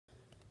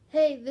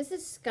Hey, this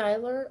is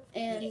Skylar,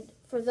 and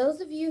for those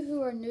of you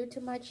who are new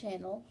to my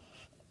channel,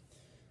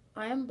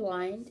 I am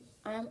blind,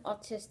 I am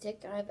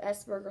autistic, I have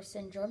Asperger's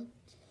syndrome,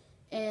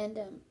 and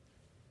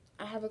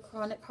I have a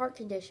chronic heart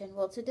condition.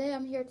 Well, today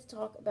I'm here to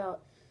talk about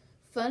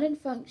Fun and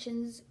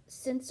Functions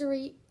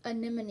sensory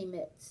anemone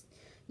mitts.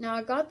 Now,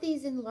 I got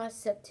these in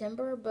last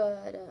September,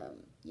 but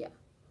yeah,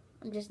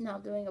 I'm just now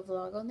doing a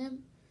vlog on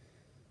them.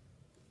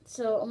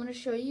 So I'm going to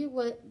show you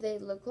what they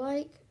look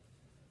like,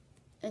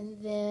 and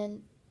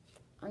then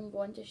I'm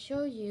going to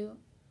show you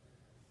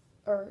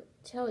or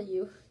tell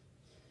you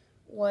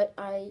what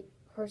I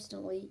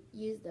personally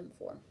use them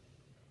for.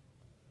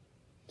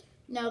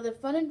 Now, the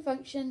Fun and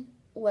Function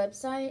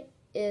website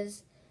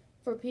is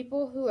for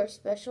people who are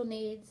special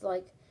needs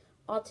like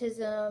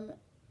autism,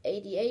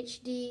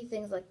 ADHD,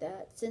 things like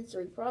that,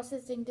 sensory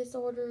processing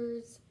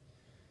disorders.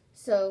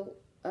 So,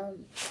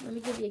 let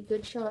me give you a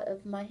good shot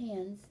of my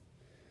hands.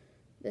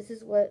 This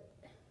is what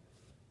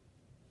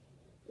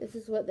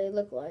they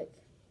look like.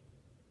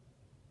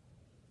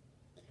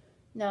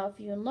 Now, if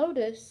you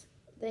notice,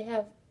 they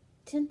have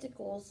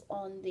tentacles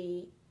on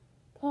the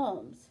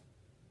palms.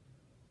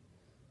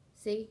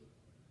 See?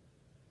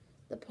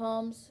 The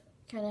palms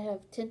kind of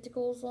have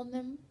tentacles on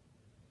them.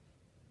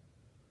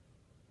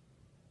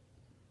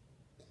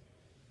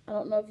 I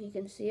don't know if you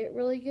can see it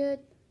really good,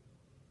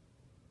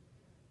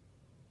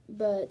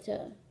 but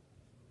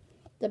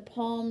the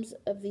palms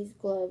of these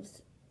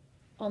gloves,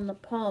 on the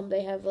palm,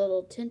 they have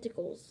little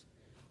tentacles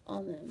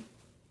on them.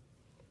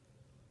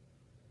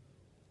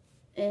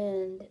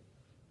 And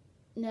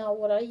now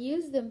what I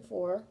use them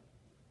for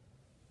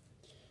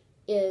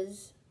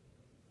is,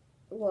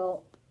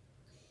 well,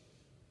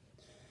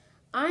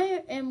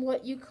 I am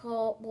what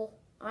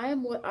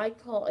I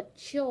call a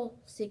chill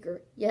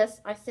seeker.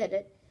 Yes, I said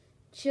it.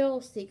 Chill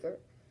seeker,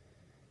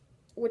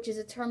 which is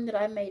a term that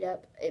I made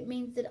up. It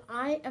means that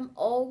I am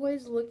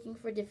always looking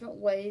for different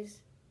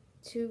ways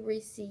to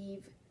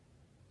receive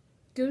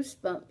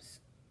goosebumps,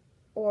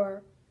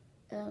 or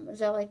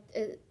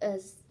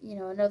as you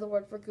know, another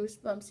word for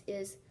goosebumps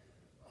is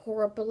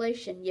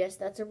horripilation. Yes,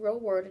 that's a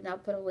real word, and I'll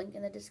put a link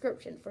in the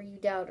description for you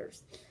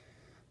doubters.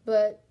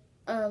 But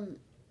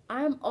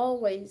I'm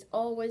always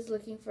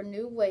looking for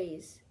new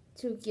ways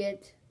to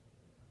get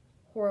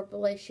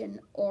horripilation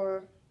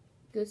or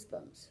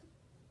goosebumps.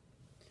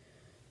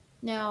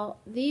 Now,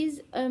 these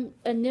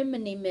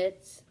anemone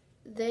mitts,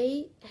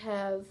 they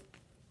have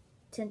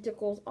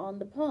tentacles on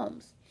the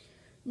palms.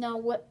 Now,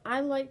 what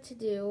I like to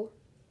do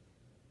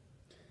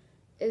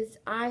is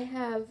I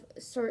have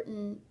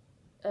certain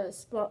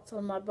spots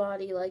on my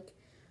body, like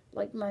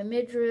my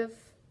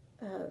midriff,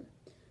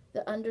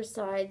 the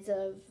undersides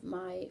of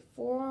my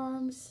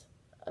forearms,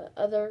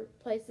 other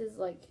places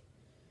like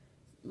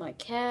my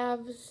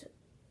calves.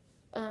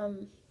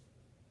 I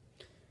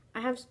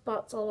have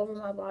spots all over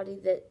my body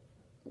that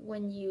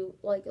when you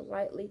like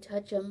lightly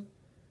touch them,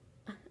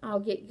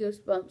 I'll get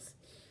goosebumps.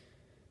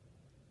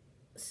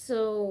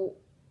 So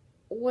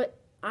what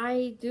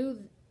I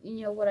do,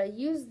 what I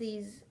use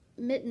these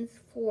mittens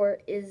for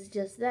is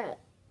just that.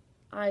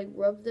 I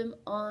rub them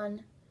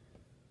on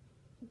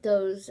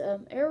those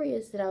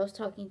areas that I was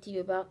talking to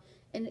you about,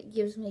 and it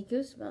gives me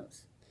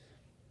goosebumps.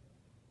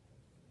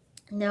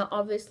 Now,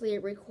 obviously,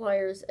 it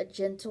requires a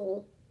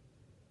gentle,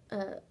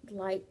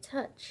 light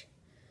touch.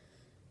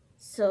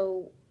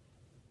 So,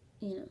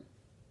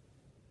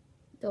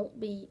 don't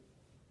be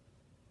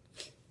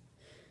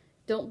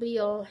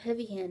all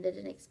heavy-handed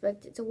and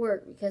expect it to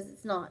work, because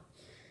it's not.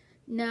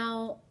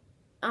 Now,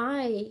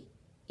 I,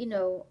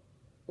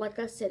 like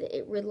I said,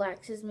 it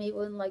relaxes me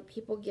when like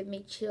people give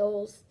me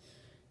chills.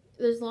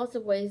 There's lots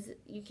of ways that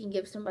you can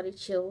give somebody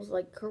chills,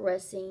 like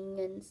caressing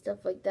and stuff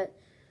like that.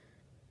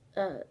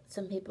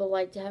 Some people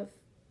like to have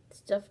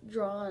stuff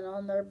drawn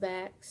on their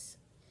backs.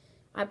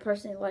 I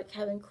personally like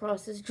having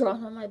crosses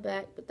drawn on my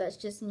back, but that's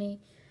just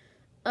me.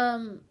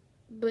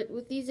 But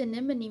with these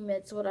anemone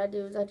mitts, what I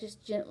do is I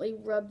just gently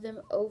rub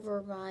them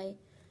over my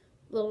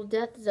little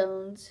death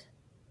zones,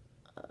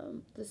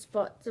 the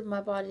spots of my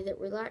body that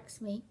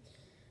relax me,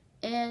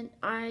 and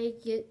I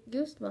get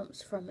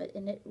goosebumps from it,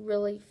 and it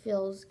really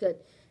feels good.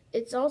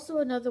 It's also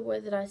another way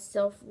that I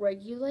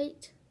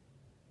self-regulate.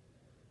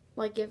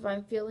 Like if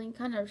I'm feeling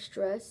kind of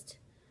stressed,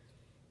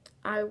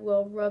 I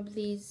will rub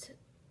these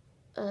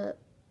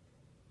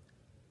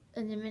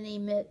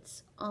anemone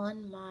mitts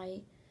on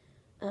my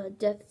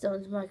death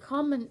zones. My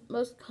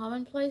most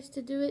common place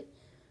to do it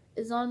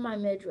is on my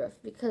midriff,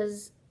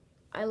 because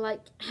I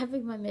like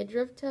having my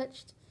midriff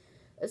touched,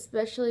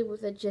 especially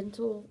with a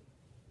gentle,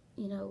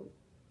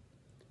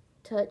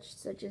 touch,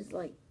 such as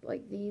like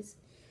these.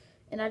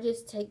 And I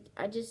just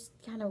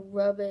kind of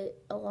rub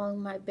it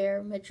along my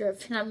bare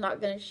midriff, and I'm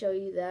not going to show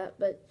you that,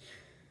 but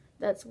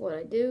that's what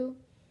I do,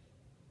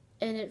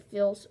 and it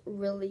feels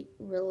really,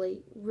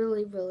 really,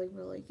 really, really,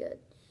 really good.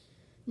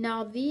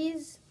 Now,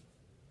 these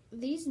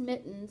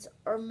mittens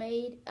are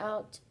made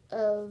out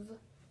of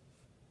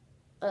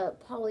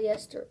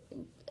polyester,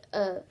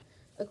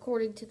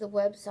 according to the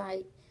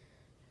website.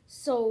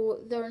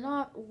 So they're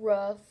not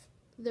rough.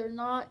 They're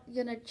not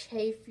gonna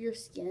chafe your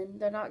skin.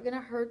 They're not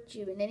gonna hurt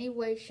you in any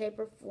way, shape,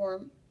 or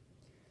form.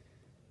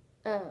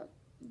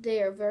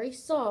 They are very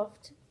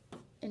soft,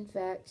 in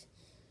fact,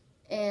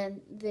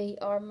 and they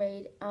are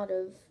made out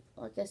of,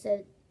 like I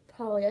said,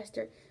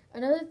 polyester.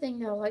 Another thing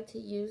that I like to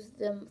use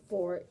them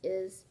for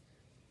is,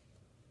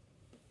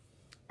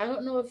 I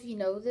don't know if you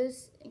know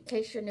this, in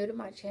case you're new to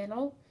my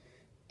channel,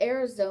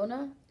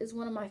 Arizona is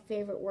one of my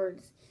favorite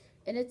words.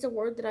 And it's a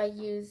word that I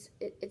use,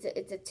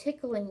 it's a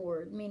tickling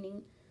word,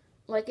 meaning,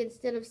 like,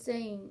 instead of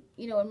saying,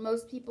 and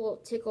most people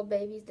tickle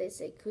babies, they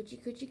say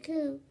coochie coochie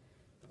coo,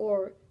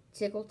 or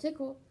tickle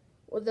tickle.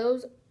 Well,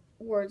 those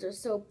words are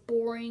so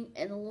boring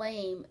and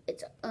lame,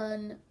 it's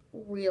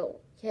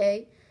unreal,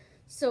 okay?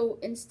 So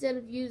instead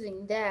of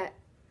using that,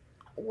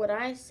 what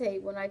I say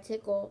when I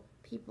tickle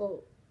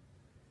people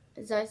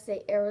is I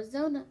say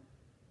Arizona.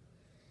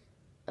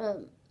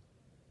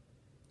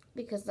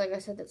 Because, like I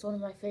said, that's one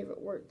of my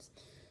favorite words.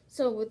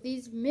 So with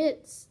these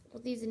mitts,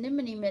 with these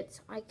anemone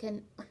mitts, I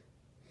can,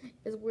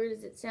 as weird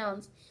as it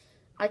sounds,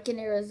 I can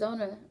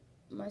Arizona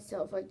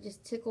myself. I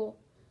just tickle,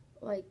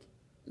 like,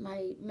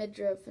 my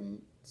midriff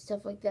and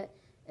stuff like that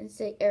and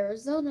say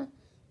Arizona.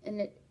 And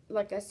it,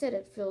 like I said,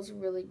 it feels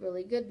really,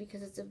 really good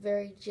because it's a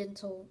very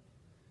gentle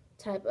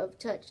type of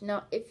touch.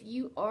 Now, if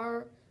you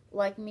are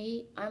like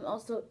me, I'm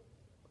also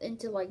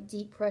into, like,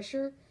 deep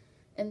pressure.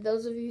 And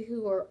those of you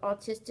who are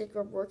autistic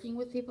or working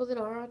with people that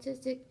are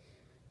autistic,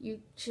 you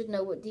should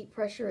know what deep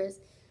pressure is.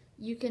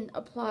 You can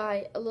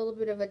apply a little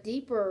bit of a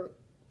deeper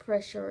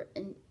pressure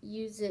and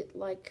use it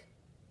like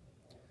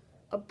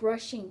a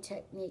brushing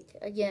technique.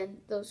 Again,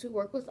 those who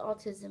work with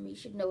autism, you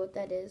should know what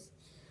that is.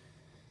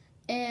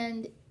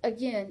 And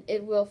again,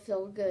 it will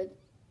feel good.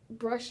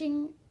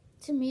 Brushing,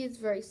 to me, is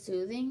very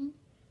soothing.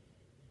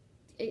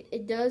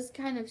 It does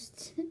kind of,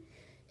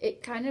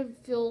 it kind of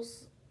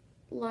feels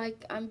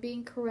like I'm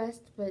being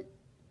caressed, but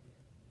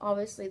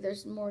obviously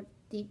there's more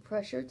deep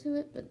pressure to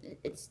it, but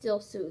it's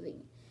still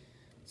soothing.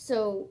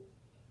 So,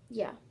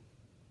 yeah.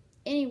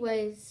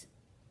 Anyways,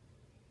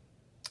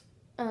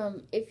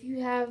 if you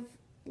have,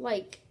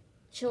 like,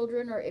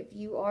 children, or if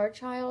you are a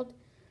child,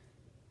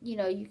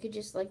 you could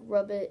just, like,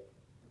 rub it,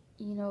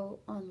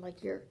 on,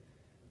 like, your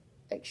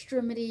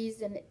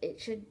extremities, and it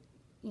should,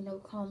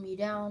 calm you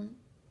down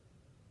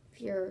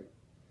if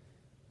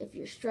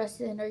you're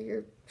stressing or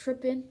you're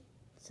tripping.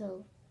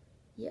 So,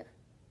 yeah.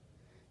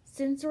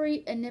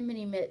 Sensory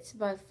Anemone Mitts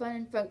by Fun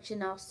and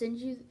Function.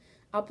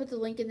 I'll put the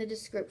link in the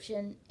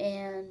description,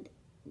 and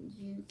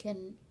you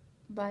can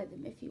buy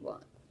them if you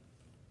want.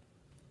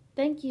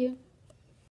 Thank you.